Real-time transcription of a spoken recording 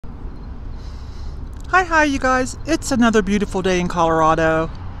Hi you guys. It's another beautiful day in Colorado.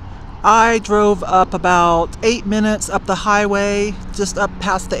 I drove up about 8 minutes up the highway, just up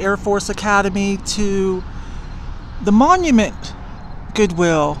past the Air Force Academy to the Monument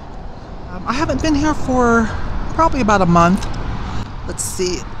Goodwill. I haven't been here for probably about a month. Let's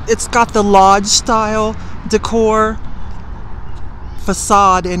see. It's got the lodge style decor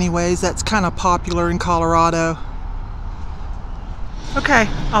facade anyways. That's kind of popular in Colorado. Okay,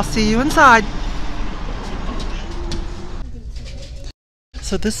 I'll see you inside.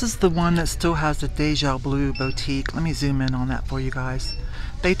 So this is the one that still has the Deja Blue boutique. Let me zoom in on that for you guys.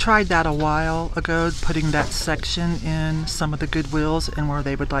 They tried that a while ago, putting that section in some of the Goodwills and where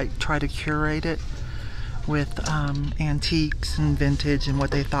they would like try to curate it with antiques and vintage and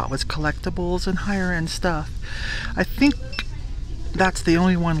what they thought was collectibles and higher end stuff. I think that's the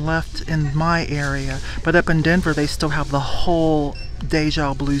only one left in my area, but up in Denver they still have the whole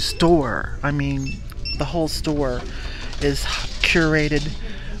Deja Blue store. I mean, the whole store is curated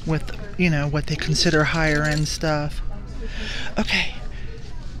with, you know, what they consider higher end stuff. Okay,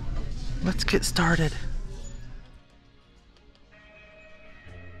 let's get started.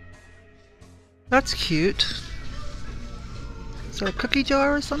 That's cute. Is that a cookie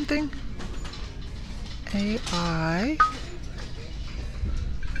jar or something? AI.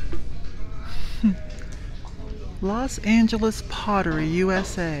 Los Angeles Pottery,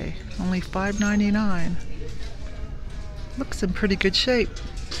 USA. Only $5.99. Looks in pretty good shape.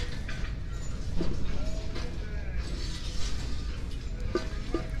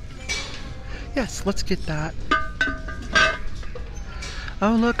 Yes, let's get that.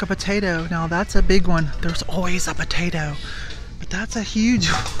 Oh look, a potato. Now that's a big one. There's always a potato, but that's a huge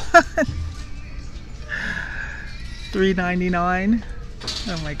one. $3.99.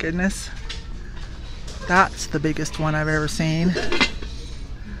 Oh my goodness. That's the biggest one I've ever seen.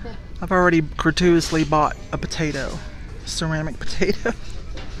 I've already gratuitously bought a potato. Ceramic potato.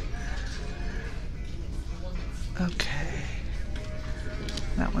 Okay.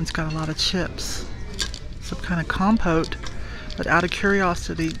 That one's got a lot of chips. Some kind of compote. But out of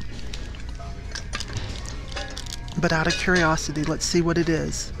curiosity, let's see what it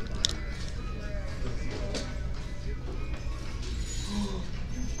is.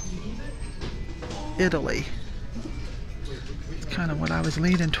 Italy. It's kind of what I was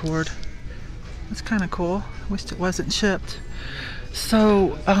leaning toward. That's kind of cool. Wished it wasn't shipped.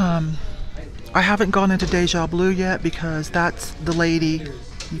 So, I haven't gone into Deja Blue yet because that's the lady.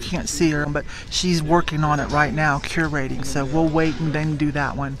 You can't see her, but she's working on it right now, curating. So we'll wait and then do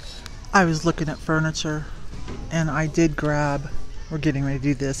that one. I was looking at furniture and I did grab, we're getting ready to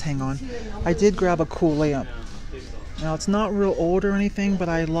do this, hang on. I did grab a cool lamp. Now it's not real old or anything, but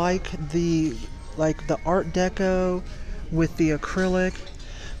I like the Art Deco with the acrylic.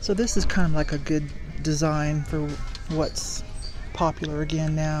 So this is kind of like a good design for what's popular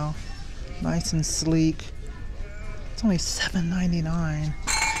again now. Nice and sleek. It's only $7.99.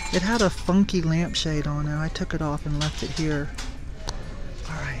 It had a funky lampshade on it. I took it off and left it here.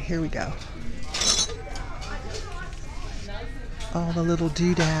 Alright, here we go. All the little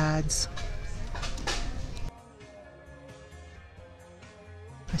doodads.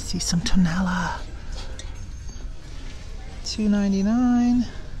 I see some Tonella. $2.99.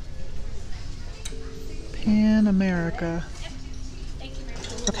 Pan America.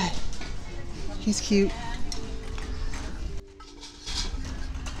 Okay. He's cute.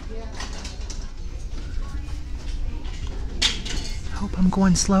 Hope I'm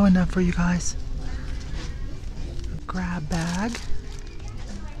going slow enough for you guys. Grab bag.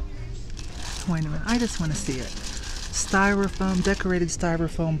 Wait a minute, I just want to see it. Styrofoam, decorated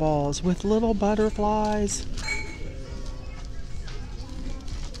styrofoam balls with little butterflies.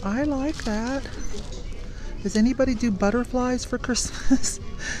 I like that. Does anybody do butterflies for Christmas?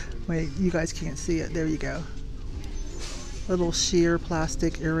 Wait, you guys can't see it. There you go. Little sheer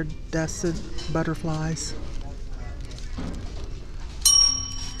plastic iridescent butterflies.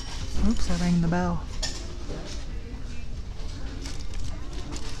 Oops, I rang the bell.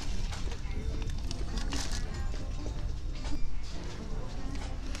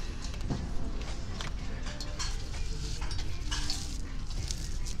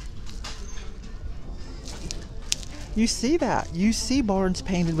 You see that. You see barns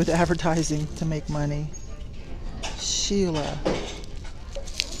painted with advertising to make money. Sheila.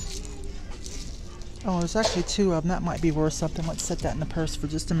 Oh, there's actually two of them. That might be worth something. Let's set that in the purse for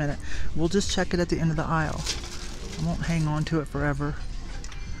just a minute. We'll just check it at the end of the aisle. I won't hang on to it forever.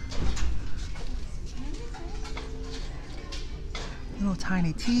 Little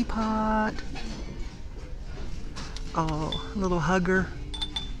tiny teapot. Oh, a little hugger.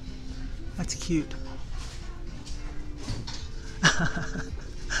 That's cute.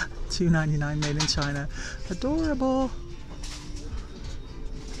 $2.99 made in China. Adorable.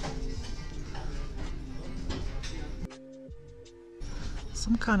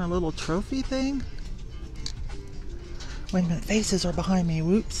 Some kind of little trophy thing. Wait a minute, faces are behind me.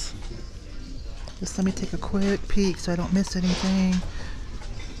 Whoops. Just let me take a quick peek so I don't miss anything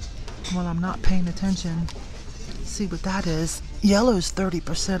while I'm not paying attention. Let's see what that is. Yellow's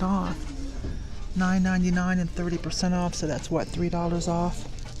 30% off. $9.99 and 30% off, so that's what, $3 off?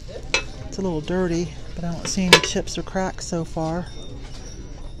 It's a little dirty, but I don't see any chips or cracks so far.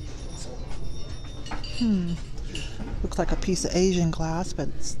 Looks like a piece of Asian glass, but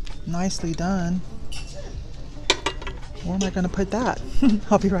it's nicely done. Where am I going to put that?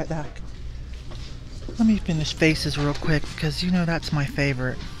 I'll be right back. Let me finish faces real quick because you know that's my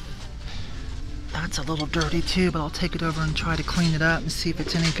favorite. That's a little dirty too, but I'll take it over and try to clean it up and see if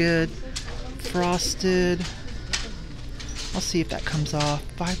it's any good. Frosted. I'll see if that comes off.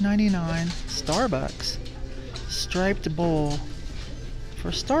 $5.99. Starbucks. Striped bowl.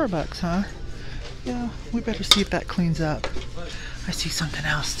 For Starbucks, huh? Yeah, we better see if that cleans up. I see something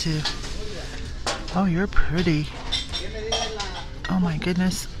else too. Oh, you're pretty. Oh my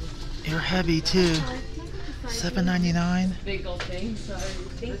goodness. You're heavy too. $7.99. Big old thing, so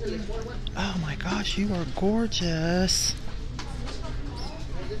thank you. Oh my gosh, you are gorgeous.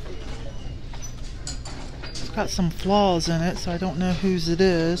 It's got some flaws in it, so I don't know whose it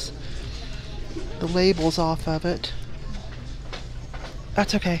is. The label's off of it.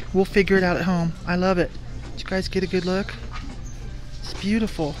 That's okay. We'll figure it out at home. I love it. Did you guys get a good look? It's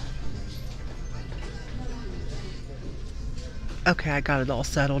beautiful. Okay, I got it all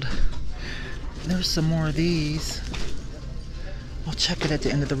settled. There's some more of these. I'll check it at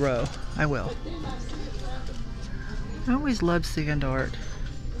the end of the row. I will. I always loved sand art.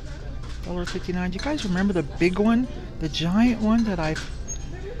 $1.59. Do you guys remember the big one? The giant one that I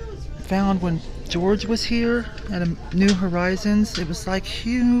found when George was here at New Horizons? It was like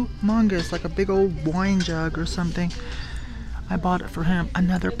humongous, like a big old wine jug or something. I bought it for him.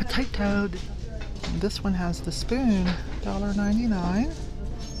 Another potato. And this one has the spoon. $1.99.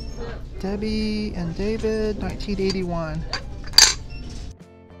 Debbie and David, 1981.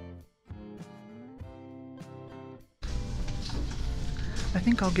 I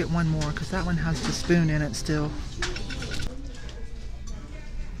think I'll get one more because that one has the spoon in it still.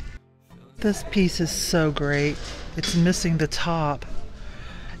 This piece is so great. It's missing the top.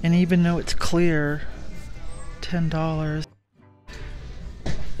 And even though it's clear, $10.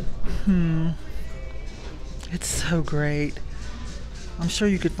 It's so great. I'm sure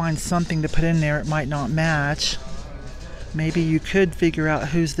you could find something to put in there. It might not match. Maybe you could figure out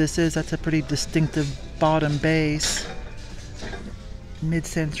whose this is. That's a pretty distinctive bottom base.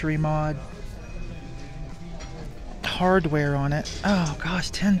 Mid-century mod. Hardware on it. Oh gosh,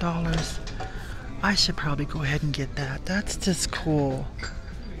 $10. I should probably go ahead and get that. That's just cool.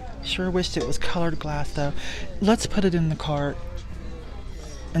 Sure wished it was colored glass though. Let's put it in the cart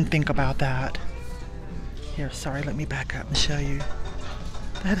and think about that. Here, sorry, let me back up and show you.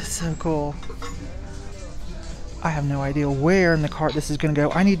 That is so cool. I have no idea where in the cart this is going to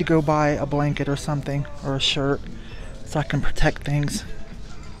go. I need to go buy a blanket or something, or a shirt, so I can protect things.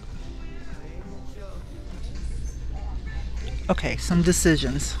 Okay, some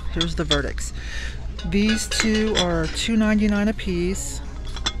decisions. Here's the verdicts. These two are $2.99 a piece.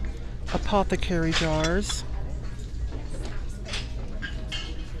 Apothecary jars.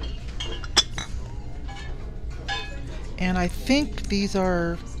 And I think these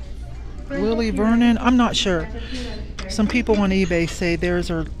are Lily Vernon. I'm not sure. Some people on eBay say theirs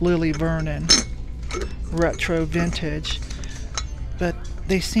are Lily Vernon. Retro vintage. But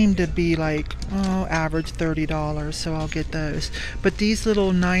they seem to be like, average $30, so I'll get those. But these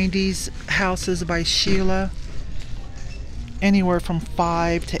little 90s houses by Sheila, anywhere from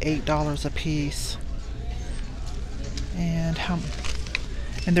 $5 to $8 a piece.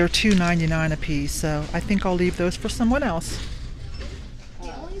 And they're $2.99 a piece, so I think I'll leave those for someone else.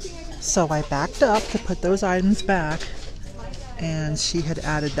 So I backed up to put those items back, and she had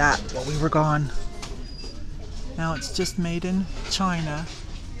added that while we were gone. Now it's just made in China,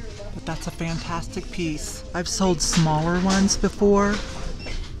 but that's a fantastic piece. I've sold smaller ones before.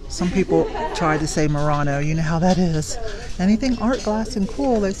 Some people try to say Murano, you know how that is. Anything art glass and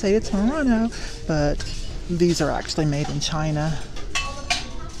cool, they say it's Murano, but these are actually made in China.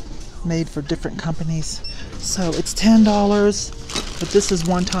 Made for different companies. So it's $10, but this is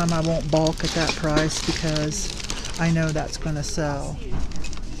one time I won't balk at that price because I know that's going to sell.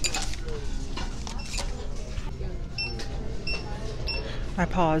 I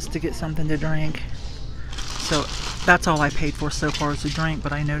paused to get something to drink. So That's all I paid for so far is the drink,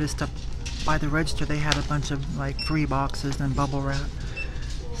 but I noticed up by the register they had a bunch of like free boxes and bubble wrap.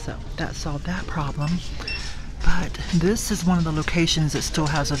 So that solved that problem. But this is one of the locations that still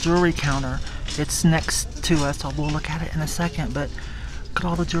has a jewelry counter. It's next to us. We'll look at it in a second, but look at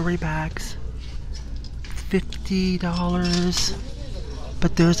all the jewelry bags. $50.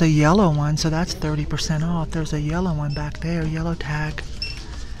 But there's a yellow one, so that's 30% off. There's a yellow one back there, yellow tag.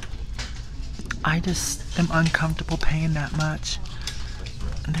 I just am uncomfortable paying that much.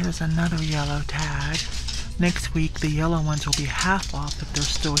 And there's another yellow tag. Next week, the yellow ones will be half off if they're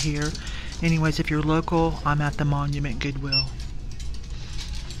still here. Anyways, if you're local, I'm at the Monument Goodwill.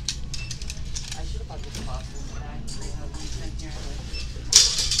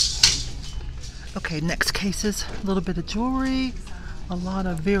 Okay, next cases, a little bit of jewelry, a lot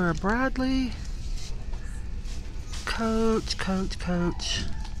of Vera Bradley, Coach,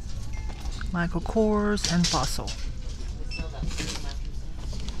 Michael Kors, and Fossil.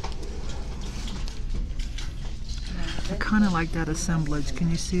 I kind of like that assemblage. Can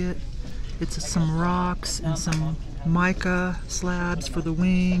you see it? It's some rocks and some mica slabs for the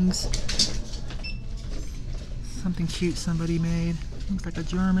wings. Something cute somebody made. Looks like a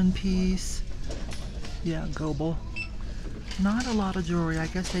German piece. Yeah, Goodwill. Not a lot of jewelry. I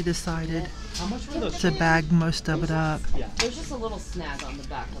guess they decided to bag most of it up. There's just a little snag on the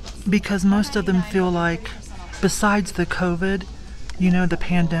back of them. Because most of them feel like, besides the COVID, you know, the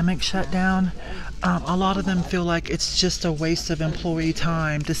pandemic shutdown, a lot of them feel like it's just a waste of employee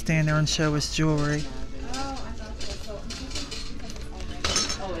time to stand there and show us jewelry.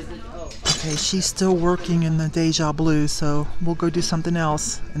 Okay, she's still working in the Deja Blue, so we'll go do something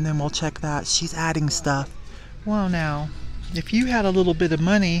else and then we'll check that. She's adding stuff. Well, now, if you had a little bit of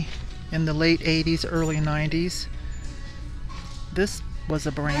money in the late 80s, early 90s, this was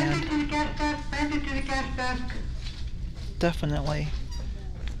a brand. Definitely.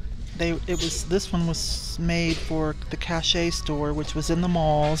 This one was made for the Cachet store, which was in the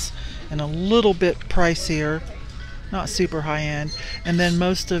malls, and a little bit pricier, not super high end. And then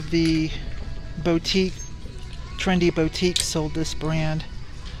most of the trendy boutiques sold this brand.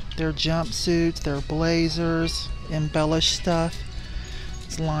 Their jumpsuits, their blazers, embellished stuff.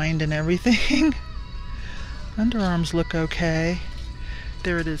 It's lined and everything. Underarms look okay.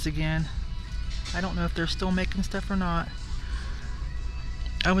 There it is again. I don't know if they're still making stuff or not.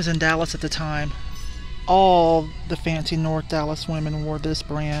 I was in Dallas at the time. All the fancy North Dallas women wore this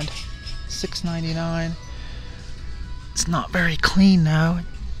brand. $6.99. It's not very clean though.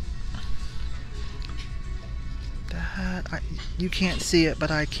 You can't see it, but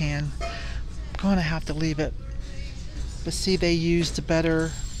I can. I'm going to have to leave it. But see, they used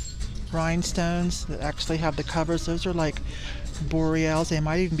better rhinestones that actually have the covers. Those are like Boreals. They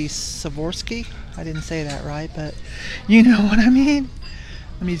might even be Swarovski. I didn't say that right, but you know what I mean.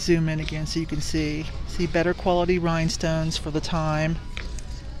 Let me zoom in again so you can see. See, better quality rhinestones for the time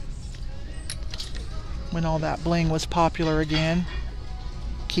when all that bling was popular again.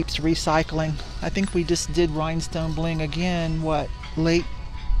 Keeps recycling. I think we just did rhinestone bling again, what, late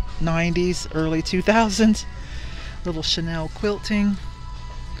 90s, early 2000s. Little Chanel quilting.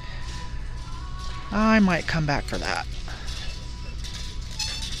 I might come back for that.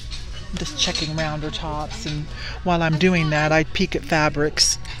 I'm just checking rounder tops, and while I'm doing that, I peek at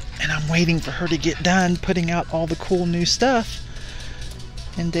fabrics, and I'm waiting for her to get done putting out all the cool new stuff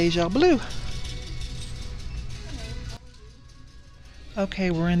in Deja Blue.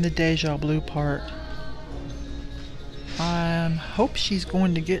 Okay, we're in the Deja Blue part. I hope she's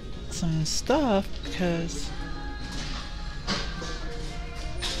going to get some stuff, because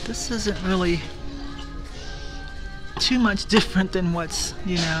this isn't really too much different than what's,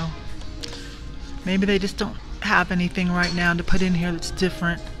 you know, maybe they just don't have anything right now to put in here that's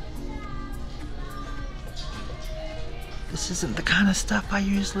different. This isn't the kind of stuff I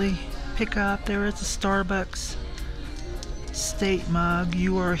usually pick up. There is a Starbucks state mug,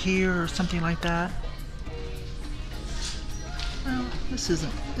 you are here, or something like that. Well, this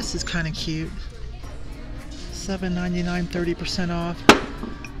is kind of cute. $7.99, 30% off.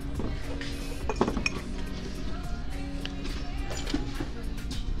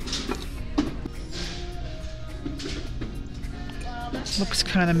 Looks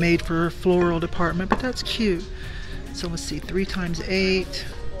kind of made for a floral department, but that's cute. So let's see, 3 times 8.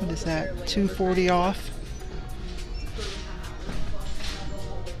 What is that? $2.40 off.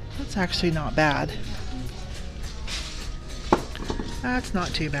 That's actually not bad. That's not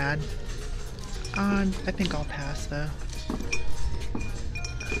too bad. I think I'll pass though.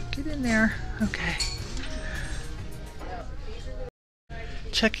 Get in there. Okay.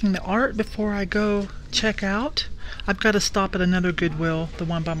 checking the art before I go check out. I've got to stop at another Goodwill, the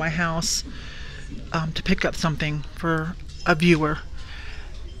one by my house, to pick up something for a viewer.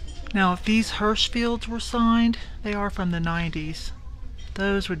 Now, if these Hirschfields were signed, they are from the 90s.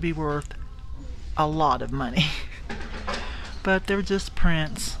 Those would be worth a lot of money. But they're just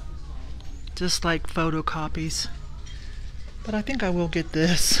prints, just like photocopies. But I think I will get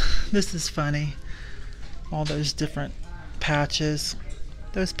this. This is funny. All those different patches.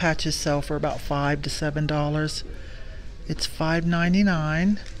 Those patches sell for about $5 to $7. It's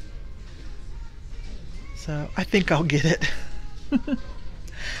 $5.99. So I think I'll get it.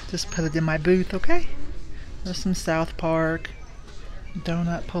 Just put it in my booth, okay? There's some South Park,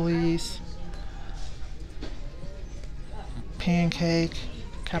 Donut Police, pancake,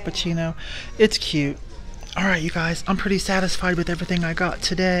 cappuccino. It's cute. Alright, you guys, I'm pretty satisfied with everything I got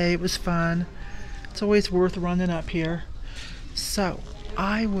today. It was fun. It's always worth running up here. So,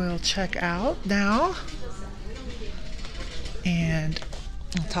 I will check out now. And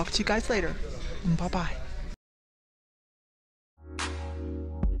I'll talk to you guys later. Bye-bye.